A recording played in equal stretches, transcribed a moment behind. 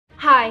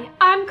Hi,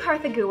 I'm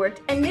Kartha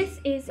Guwert, and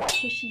this is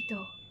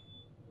Shishito.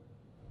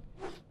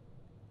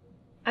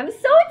 I'm so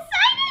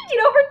excited! You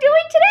know what we're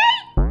doing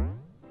today?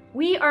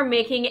 We are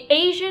making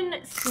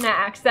Asian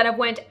snacks that have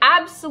went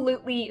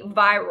absolutely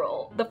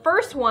viral. The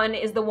first one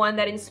is the one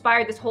that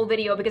inspired this whole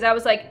video because I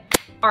was like,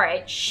 all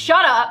right,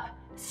 shut up,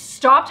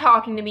 stop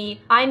talking to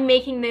me. I'm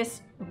making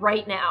this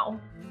right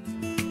now.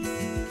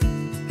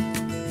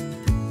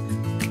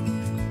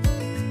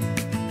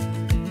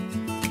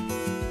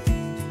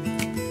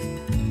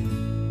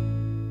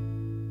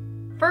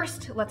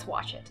 First, let's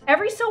watch it.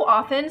 Every so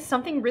often,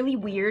 something really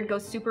weird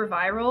goes super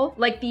viral,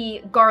 like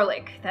the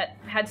garlic that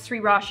had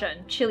sriracha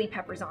and chili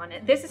peppers on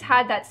it. This has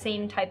had that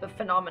same type of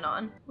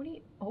phenomenon.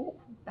 Oh,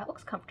 that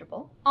looks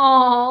comfortable.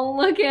 Oh,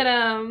 look at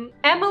him.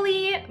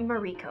 Emily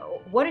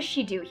Mariko, what does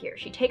she do here?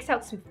 She takes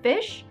out some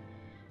fish,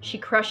 she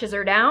crushes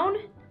her down,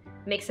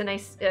 makes a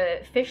nice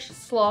fish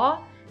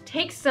slaw,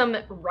 takes some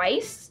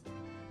rice,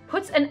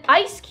 puts an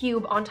ice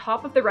cube on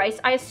top of the rice.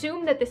 I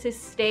assume that this is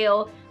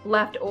stale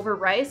leftover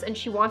rice and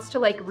she wants to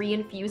like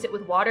re-infuse it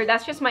with water.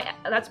 That's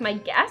my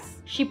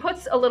guess. She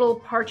puts a little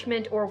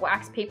parchment or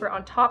wax paper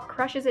on top,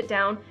 crushes it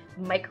down,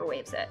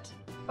 microwaves it.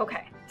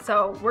 Okay,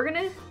 so we're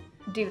gonna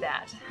do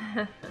that.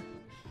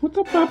 What's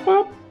up,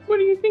 Papa? What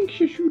do you think,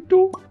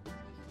 Shishuto?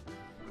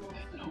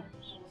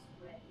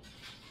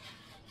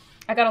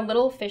 I got a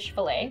little fish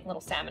fillet,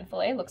 little salmon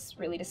fillet, looks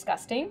really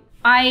disgusting.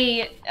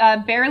 I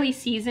barely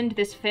seasoned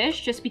this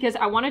fish just because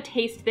I want to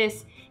taste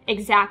this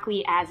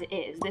exactly as it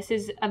is. This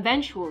is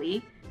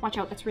eventually, watch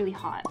out, that's really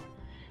hot.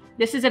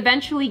 This is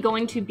eventually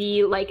going to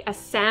be like a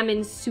salmon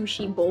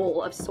sushi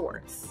bowl of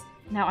sorts.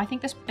 Now I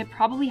think it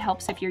probably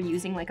helps if you're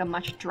using like a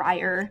much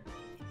drier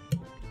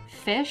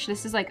fish.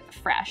 This is like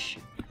fresh.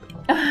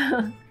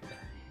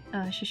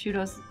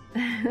 Shishuto's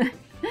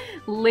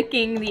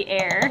licking the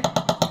air.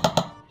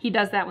 He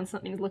does that when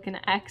something's looking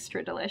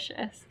extra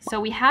delicious.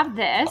 So we have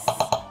this,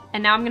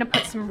 and now I'm gonna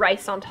put some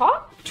rice on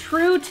top.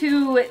 True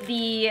to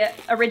the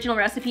original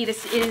recipe,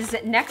 this is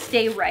next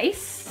day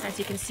rice. As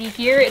you can see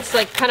here, it's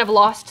like kind of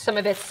lost some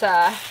of its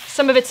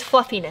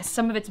fluffiness,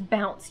 some of its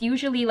bounce.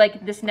 Usually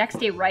like this next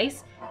day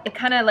rice, it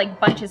kind of like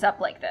bunches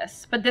up like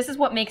this. But this is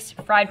what makes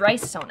fried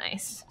rice so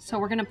nice. So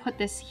we're gonna put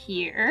this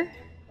here.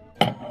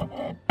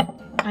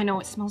 I know,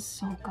 it smells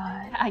so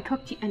good. I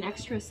cooked an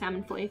extra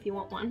salmon fillet if you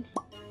want one.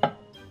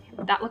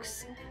 That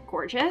looks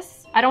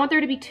gorgeous. I don't want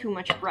there to be too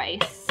much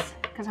rice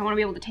because I want to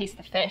be able to taste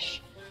the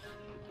fish.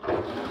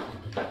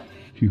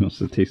 He wants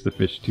to taste the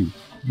fish too.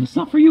 It's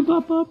not for you,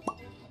 Papa.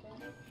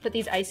 Put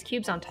these ice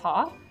cubes on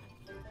top.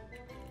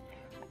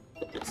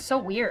 It's so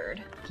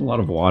weird. It's a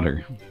lot of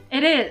water.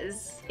 It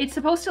is. It's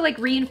supposed to like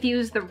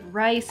re-infuse the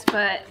rice,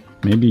 but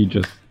maybe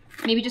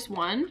just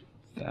one.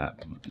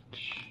 That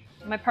much.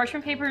 My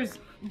parchment paper is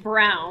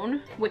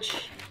brown,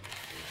 which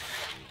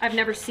I've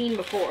never seen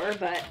before,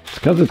 but... It's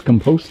because it's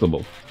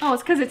compostable. Oh,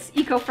 it's because it's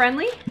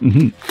eco-friendly?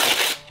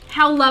 Mm-hmm.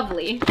 How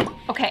lovely.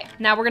 Okay,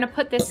 now we're gonna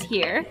put this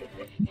here.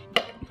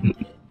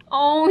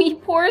 Oh, you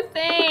poor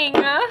thing.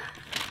 Oh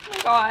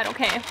my God,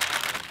 okay.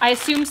 I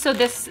assume so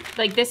this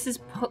is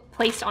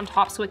placed on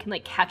top so it can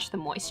like catch the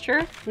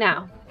moisture.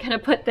 Now, gonna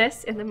put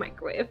this in the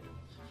microwave.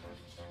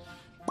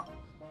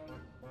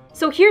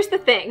 So here's the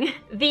thing,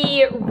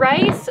 the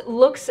rice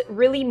looks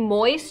really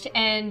moist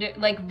and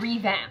like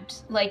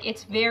revamped. Like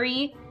it's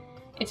very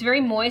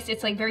moist,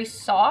 it's like very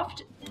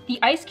soft. The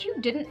ice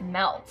cube didn't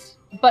melt,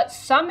 but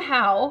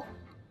somehow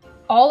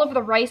all of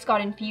the rice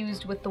got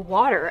infused with the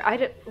water.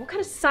 What kind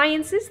of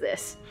science is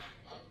this?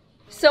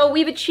 So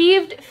we've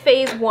achieved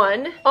phase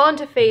 1, on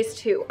to phase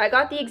 2. I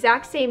got the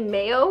exact same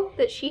mayo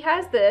that she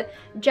has, the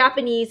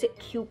Japanese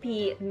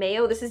Kewpie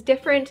mayo. This is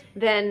different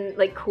than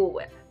like Cool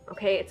Whip.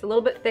 Okay, it's a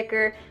little bit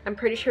thicker. I'm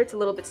pretty sure it's a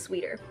little bit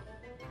sweeter.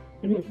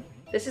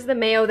 This is the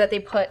mayo that they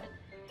put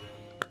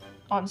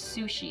on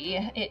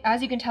sushi.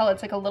 As you can tell,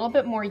 it's like a little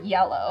bit more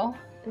yellow.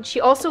 And she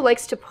also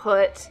likes to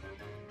put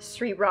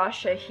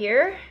sriracha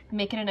here,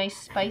 make it a nice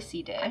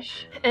spicy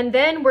dish. And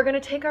then we're gonna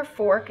take our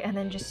fork and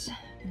then just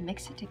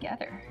mix it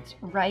together. It's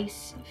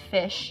rice,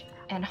 fish,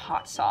 and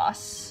hot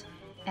sauce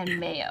and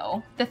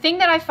mayo. The thing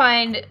that I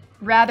find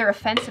rather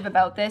offensive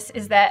about this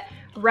is that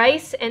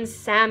rice and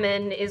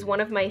salmon is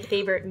one of my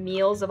favorite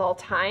meals of all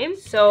time.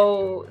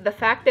 So the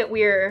fact that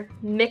we're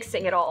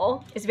mixing it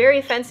all is very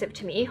offensive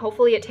to me.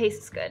 Hopefully it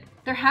tastes good.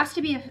 There has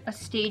to be a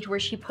stage where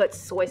she puts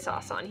soy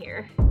sauce on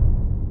here.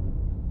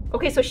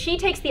 Okay, so she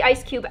takes the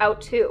ice cube out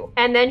too,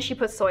 and then she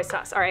puts soy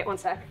sauce. All right, one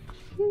sec.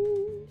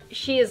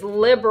 She is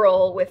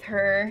liberal with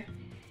her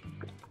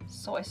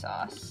soy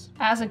sauce,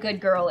 as a good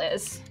girl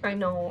is. I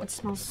know, it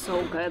smells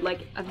so good.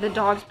 Like, the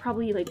dog's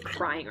probably like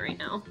crying right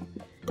now.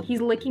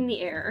 He's licking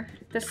the air.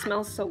 This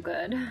smells so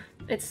good.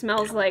 It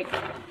smells like,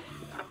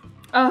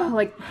 oh,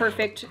 like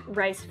perfect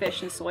rice,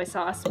 fish, and soy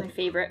sauce. My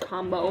favorite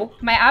combo.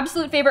 My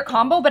absolute favorite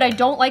combo, but I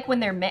don't like when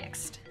they're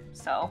mixed.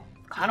 So,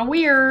 kind of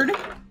weird.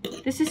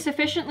 This is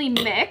sufficiently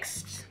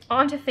mixed.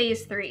 On to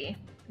phase 3.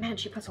 Man,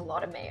 she puts a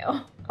lot of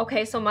mayo.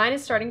 Okay, so mine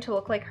is starting to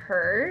look like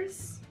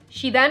hers.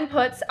 She then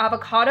puts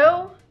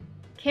avocado,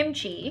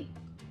 kimchi,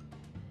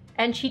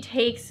 and she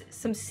takes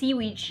some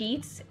seaweed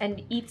sheets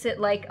and eats it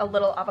like a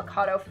little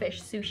avocado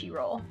fish sushi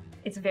roll.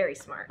 It's very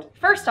smart.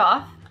 First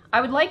off,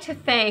 I would like to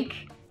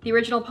thank the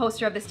original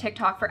poster of this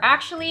TikTok for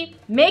actually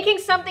making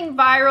something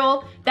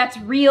viral that's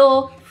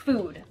real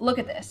food. Look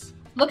at this.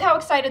 Look how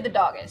excited the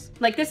dog is.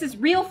 Like, this is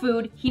real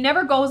food. He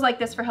never goes like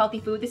this for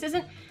healthy food. This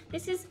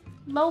is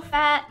low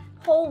fat,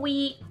 whole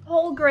wheat,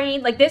 whole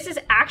grain. Like, this is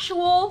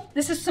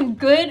some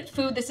good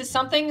food. This is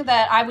something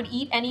that I would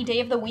eat any day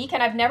of the week,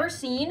 and I've never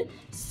seen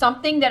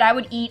something that I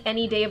would eat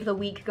any day of the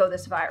week go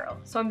this viral.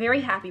 So I'm very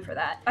happy for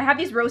that. I have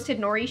these roasted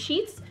nori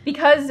sheets.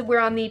 Because we're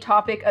on the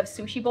topic of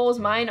sushi bowls,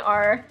 mine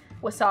are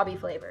wasabi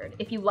flavored.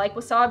 If you like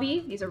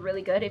wasabi, these are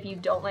really good. If you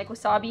don't like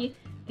wasabi,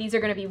 these are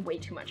gonna be way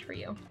too much for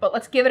you. But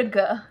let's give it a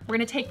go. We're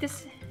gonna take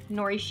this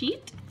nori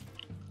sheet,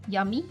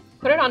 yummy.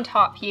 Put it on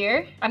top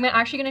here. I'm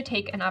actually gonna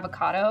take an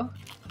avocado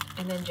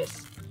and then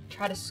just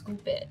try to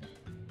scoop it.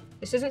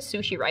 This isn't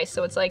sushi rice,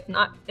 so it's like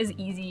not as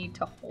easy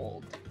to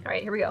hold. All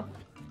right, here we go.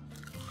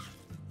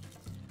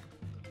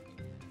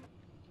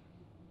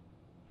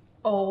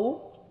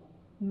 Oh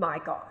my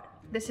God.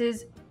 This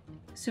is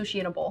sushi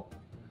in a bowl.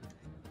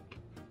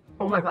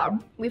 Oh my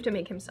God. We have to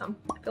make him some.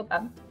 I feel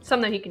bad. Some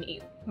that he can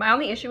eat. My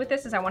only issue with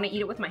this is I want to eat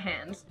it with my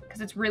hands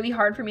because it's really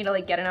hard for me to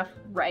like get enough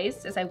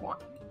rice as I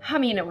want.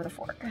 I'm eating it with a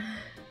fork.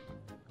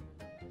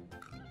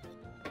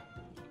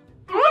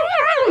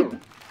 Oh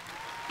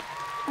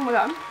my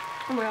God.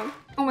 Oh my God.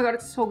 Oh my God,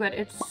 it's so good.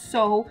 It's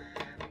so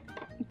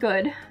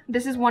good.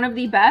 This is one of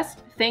the best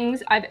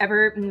things I've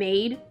ever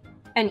made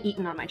and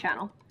eaten on my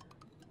channel.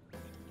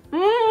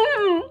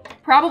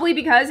 Probably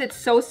because it's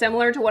so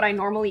similar to what I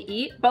normally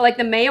eat, but like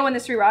the mayo and the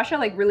sriracha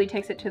like really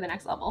takes it to the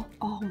next level.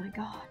 Oh my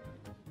God.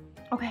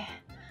 Okay.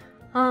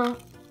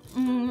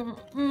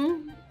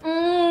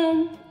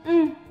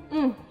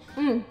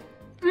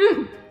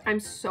 I'm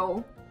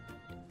so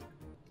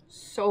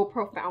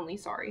profoundly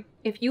sorry.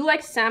 If you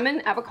like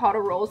salmon avocado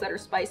rolls that are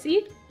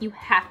spicy, you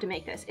have to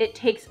make this. It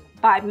takes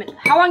 5 minutes.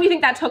 How long do you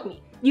think that took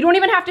me? You don't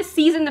even have to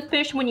season the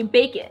fish when you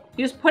bake it.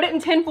 You just put it in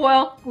tin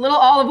foil, a little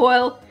olive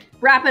oil,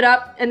 wrap it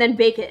up, and then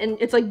bake it, and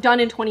it's like done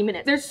in 20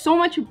 minutes. There's so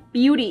much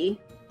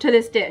beauty to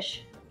this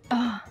dish.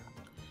 Ugh.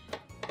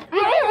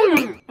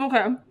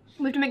 Okay,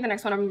 we have to make the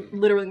next one. I'm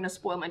literally gonna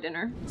spoil my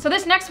dinner. So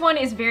this next one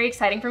is very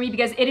exciting for me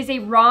because it is a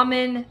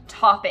ramen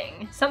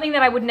topping. Something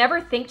that I would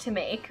never think to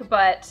make,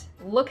 but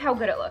look how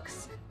good it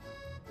looks.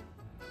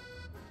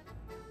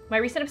 My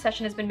recent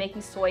obsession has been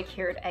making soy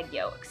cured egg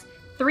yolks.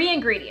 3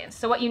 ingredients.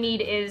 So what you need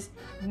is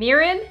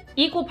mirin,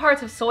 equal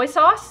parts of soy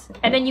sauce,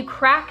 and then you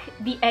crack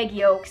the egg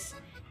yolks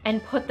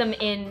and put them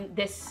in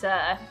this,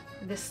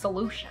 this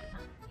solution.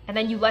 And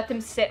then you let them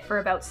sit for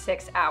about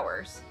 6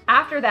 hours.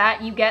 After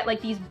that, you get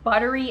like these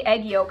buttery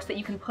egg yolks that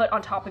you can put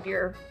on top of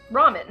your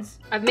ramens.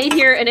 I've made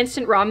here an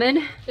instant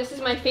ramen. This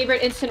is my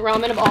favorite instant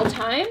ramen of all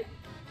time,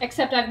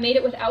 except I've made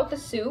it without the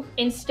soup.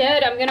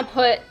 Instead, I'm gonna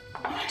put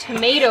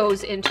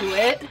tomatoes into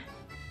it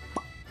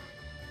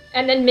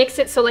and then mix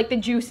it so like the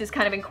juice is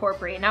kind of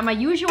incorporated. Now my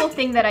usual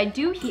thing that I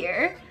do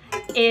here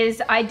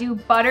is I do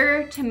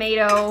butter,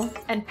 tomato,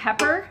 and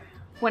pepper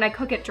when I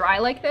cook it dry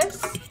like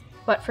this.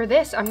 But for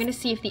this, I'm gonna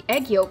see if the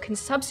egg yolk can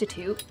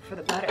substitute for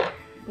the butter.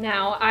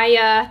 Now,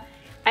 I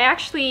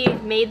actually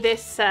made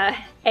this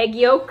egg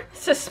yolk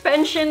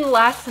suspension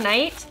last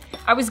night.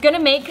 I was gonna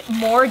make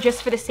more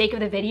just for the sake of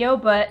the video,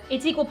 but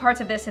it's equal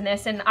parts of this and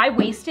this, and I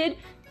wasted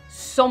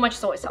so much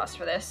soy sauce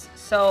for this,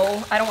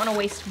 so I don't wanna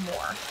waste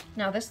more.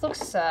 Now, this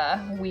looks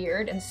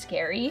weird and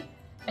scary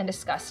and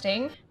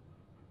disgusting.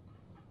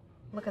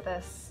 Look at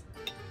this.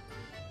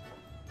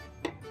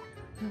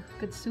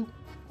 Good soup.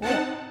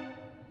 Ooh.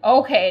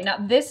 Okay, now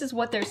this is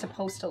what they're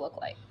supposed to look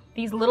like.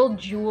 These little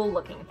jewel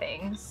looking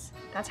things.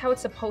 That's how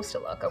it's supposed to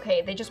look,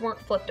 okay? They just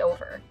weren't flipped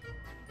over.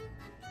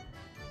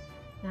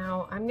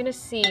 Now, I'm gonna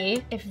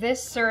see if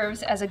this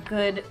serves as a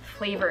good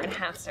flavor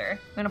enhancer.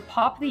 I'm gonna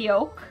pop the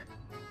yolk.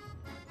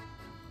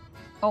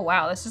 Oh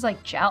wow, this is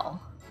like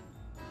gel.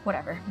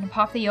 Whatever, I'm gonna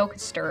pop the yolk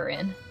and stir her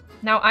in.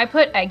 Now, I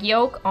put egg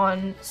yolk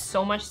on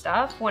so much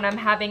stuff. When I'm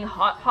having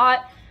hot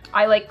pot,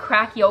 I like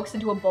crack yolks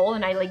into a bowl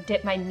and I like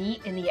dip my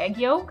meat in the egg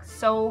yolk.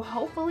 So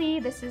hopefully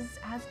this is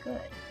as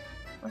good.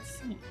 Let's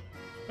see.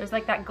 There's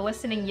like that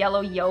glistening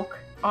yellow yolk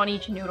on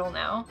each noodle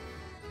now.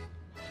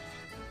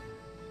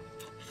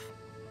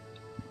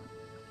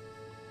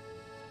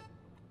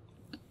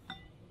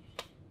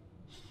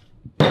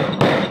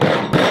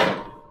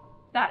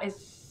 That is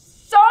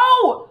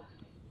so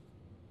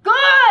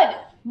good!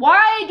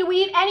 Why do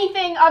we eat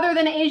anything other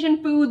than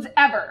Asian foods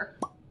ever?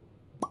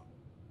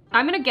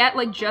 I'm gonna get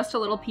like just a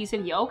little piece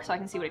of yolk so I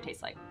can see what it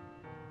tastes like.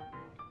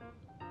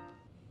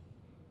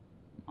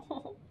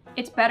 Oh,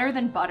 it's better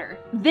than butter.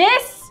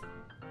 This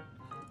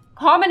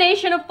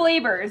combination of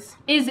flavors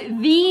is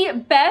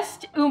the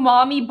best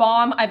umami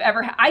bomb I've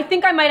ever had. I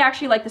think I might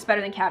actually like this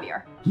better than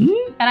caviar.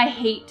 And I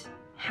hate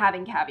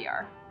having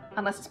caviar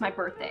unless it's my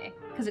birthday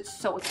because it's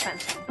so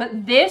expensive.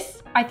 But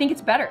this, I think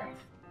it's better.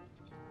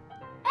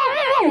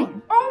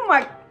 Oh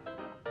my,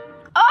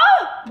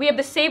 oh! We have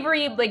the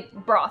savory like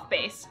broth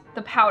base,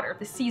 the powder,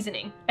 the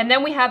seasoning. And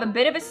then we have a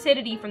bit of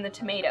acidity from the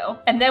tomato.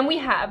 And then we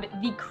have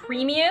the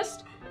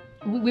creamiest,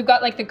 we've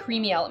got like the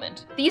creamy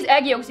element. These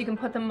egg yolks, you can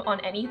put them on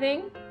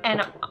anything.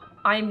 And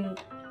I'm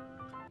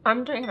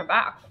taking it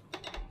back.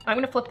 I'm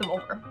gonna flip them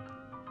over.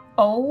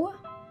 Oh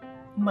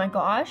my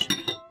gosh,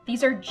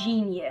 these are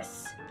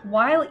genius.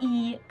 Wile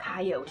E.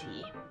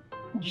 Coyote,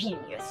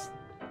 genius.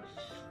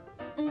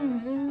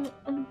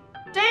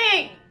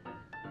 Dang!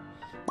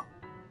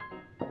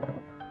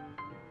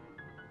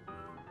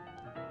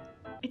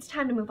 It's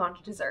time to move on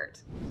to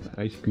dessert.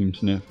 Ice cream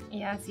sniff.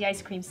 Yeah, it's the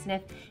ice cream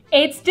sniff.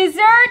 It's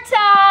dessert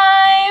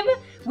time!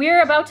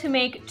 We're about to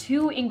make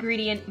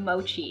 2-ingredient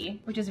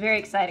mochi, which is very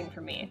exciting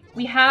for me.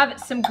 We have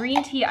some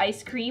green tea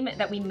ice cream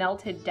that we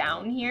melted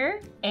down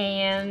here,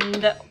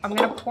 and I'm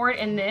gonna pour it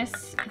in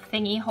this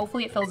thingy.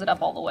 Hopefully it fills it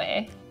up all the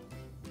way.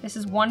 This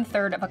is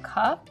 1/3 of a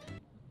cup.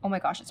 Oh my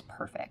gosh, it's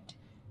perfect.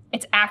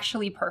 It's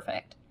actually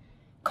perfect.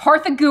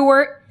 Kartha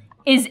Gewert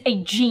is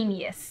a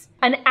genius.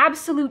 An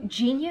absolute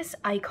genius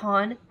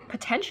icon,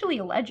 potentially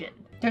a legend.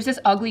 There's this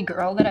ugly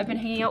girl that I've been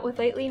hanging out with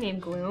lately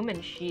named Gloom,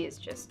 and she is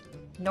just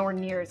nowhere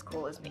near as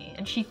cool as me,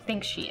 and she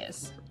thinks she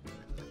is.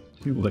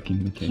 He's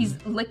licking the table.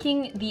 He's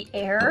licking the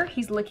air,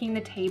 he's licking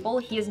the table,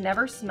 he has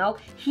never smelled.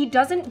 He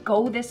doesn't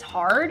go this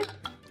hard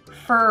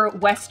for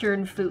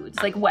Western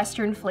foods, like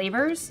Western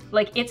flavors.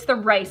 Like it's the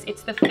rice,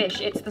 it's the fish,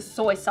 it's the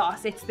soy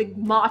sauce, it's the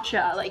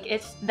matcha, like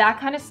it's that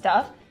kind of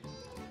stuff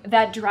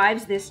that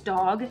drives this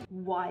dog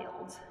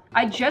wild.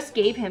 I just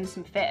gave him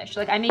some fish.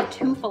 Like I made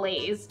 2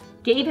 fillets,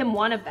 gave him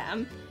one of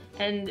them,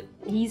 and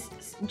he's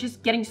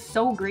just getting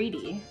so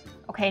greedy.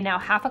 Okay, now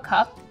 1/2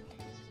 cup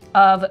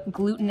of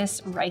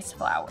glutinous rice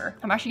flour.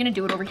 I'm actually gonna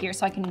do it over here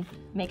so I can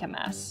make a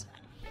mess.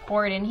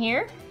 Pour it in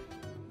here.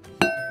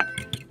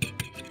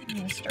 I'm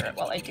gonna stir it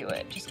while I do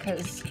it, just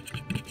because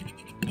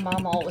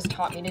Mom always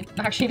taught me to.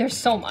 Actually, there's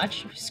so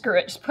much. Screw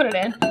it, just put it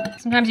in.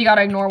 Sometimes you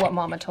gotta ignore what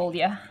Mama told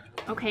you.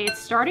 Okay, it's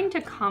starting to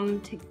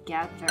come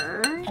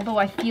together. Although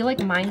I feel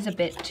like mine's a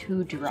bit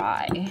too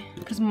dry,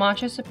 because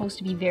matcha is supposed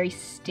to be very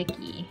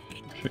sticky.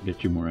 Should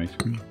get you more ice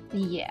cream.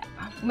 Yeah,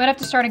 we might have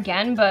to start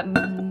again, but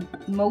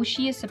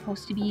mochi is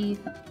supposed to be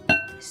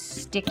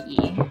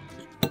sticky.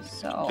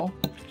 So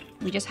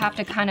we just have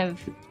to kind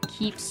of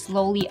keep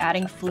slowly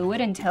adding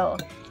fluid until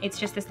it's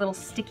just this little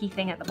sticky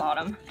thing at the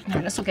bottom.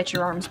 And this will get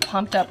your arms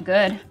pumped up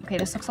good. Okay,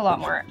 this looks a lot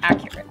more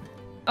accurate.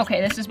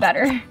 Okay, this is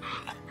better.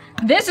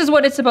 This is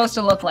what it's supposed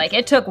to look like.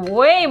 It took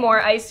way more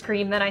ice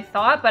cream than I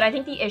thought, but I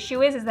think the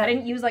issue is that I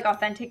didn't use like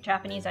authentic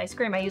Japanese ice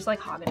cream. I used like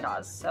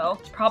Haagen-Dazs, so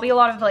it's probably a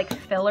lot of like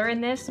filler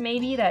in this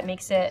maybe that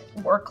makes it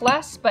work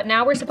less. But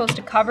now we're supposed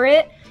to cover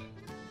it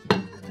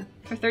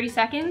for 30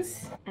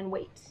 seconds and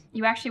wait.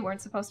 You actually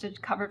weren't supposed to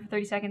cover it for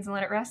 30 seconds and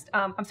let it rest.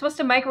 I'm supposed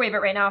to microwave it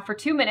right now for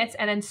 2 minutes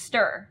and then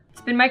stir.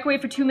 It's been microwaved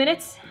for 2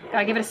 minutes.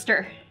 Gotta give it a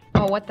stir.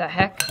 Oh, what the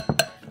heck?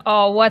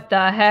 Oh, what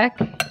the heck?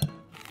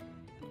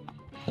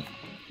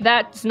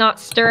 That's not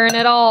stirring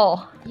at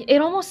all.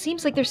 It almost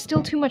seems like there's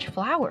still too much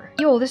flour.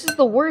 Yo, this is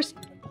the worst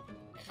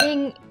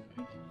thing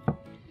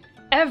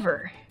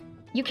ever.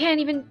 You can't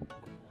even,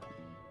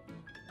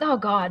 oh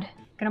God.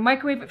 Gonna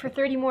microwave it for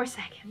 30 more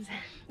seconds.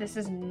 This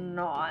is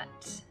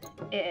not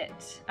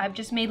it. I've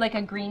just made like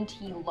a green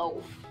tea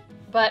loaf.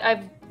 But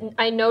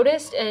I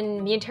noticed,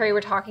 and me and Terry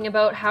were talking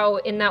about how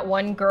in that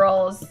one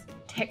girl's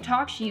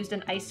TikTok, she used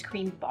an ice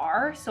cream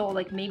bar. So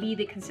like maybe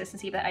the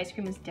consistency of that ice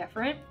cream is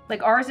different.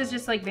 Like ours is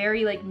just like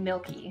very like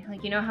milky.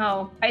 Like you know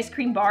how ice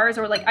cream bars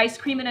or like ice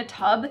cream in a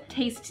tub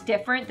tastes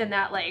different than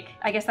that like,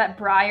 I guess that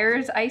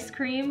Breyer's ice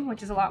cream,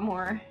 which is a lot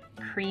more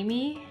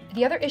creamy.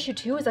 The other issue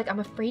too is like I'm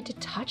afraid to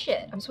touch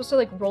it. I'm supposed to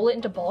like roll it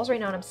into balls right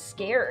now and I'm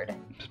scared.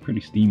 It's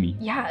pretty steamy.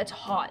 Yeah, it's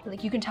hot.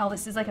 Like you can tell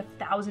this is like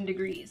 1,000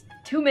 degrees.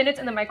 2 minutes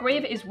in the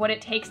microwave is what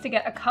it takes to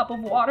get a cup of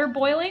water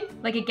boiling.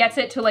 Like it gets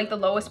it to like the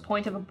lowest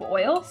point of a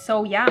boil.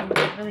 So yeah,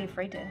 I'm really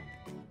afraid to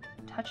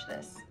touch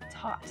this. It's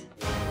hot.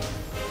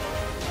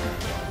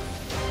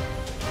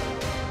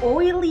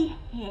 Oily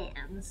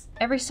hands.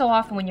 Every so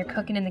often when you're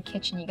cooking in the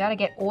kitchen, you gotta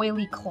get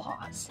oily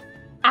claws.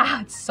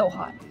 Ah, it's so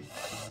hot.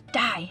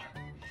 Die.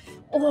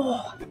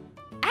 Oh.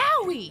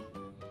 Owie!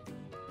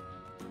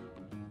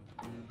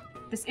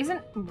 This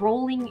isn't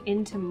rolling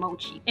into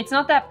mochi. It's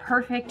not that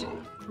perfect,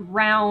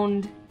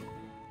 round,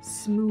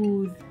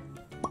 smooth.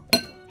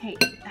 Hey,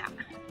 that.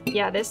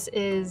 Yeah, this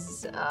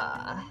is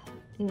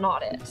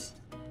not it.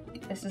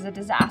 This is a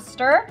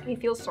disaster. He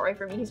feels sorry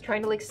for me. He's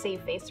trying to like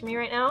save face for me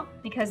right now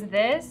because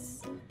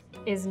this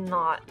is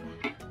not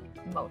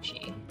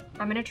mochi.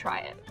 I'm gonna try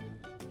it.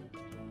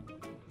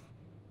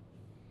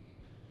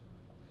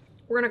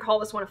 We're gonna call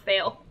this one a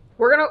fail.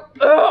 We're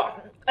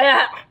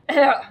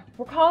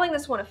calling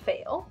this one a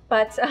fail,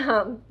 but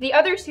the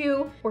other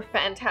two were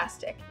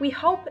fantastic. We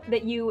hope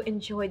that you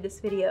enjoyed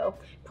this video.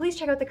 Please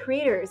check out the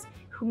creators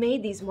who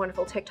made these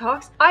wonderful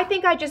TikToks. I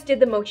think I just did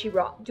the mochi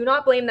wrong. Do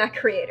not blame that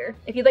creator.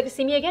 If you'd like to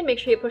see me again, make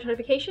sure you hit push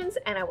notifications,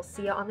 and I will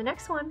see you on the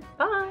next one.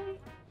 Bye.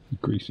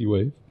 Greasy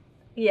wave.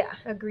 Yeah,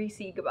 a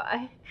greasy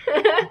goodbye.